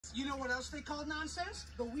You know what else they call nonsense?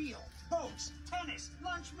 The wheel. Boats, tennis,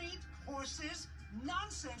 lunch meat, horses.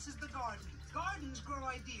 Nonsense is the garden. Gardens grow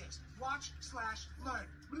ideas. Watch/learn.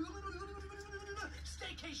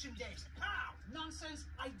 Staycation days. Pow! Nonsense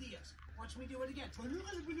ideas. Watch me do it again.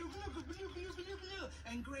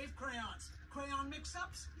 Engraved crayons. Crayon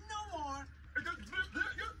mix-ups? No more.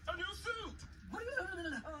 A new suit!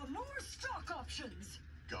 More stock options.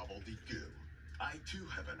 Gobbledygoo. I too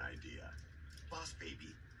have an idea. Boss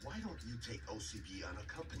baby, why don't you take OCP on a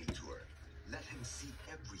company tour? Let him see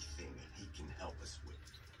everything he can help us with.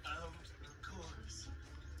 Of course.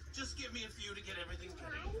 Just give me a few to get everything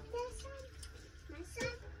ready. My son?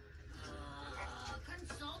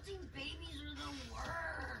 Consulting babies are the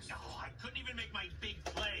worst. No, I couldn't even make my big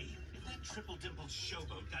play. If that triple-dimpled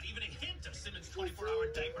showboat got even a hint of Simmons'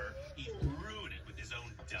 24-hour diaper, he'd ruin it with his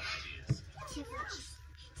own dumb ideas. What's worse?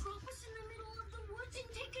 Drop us in the middle of the woods and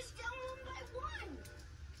take us down one by one.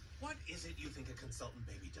 What is it you think a consultant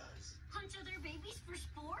baby does? Hunt other babies for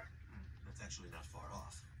sport? That's actually not far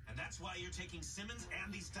off. And that's why you're taking Simmons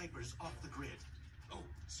and these diapers off the grid. Oh,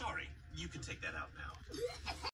 sorry. You can take that out now.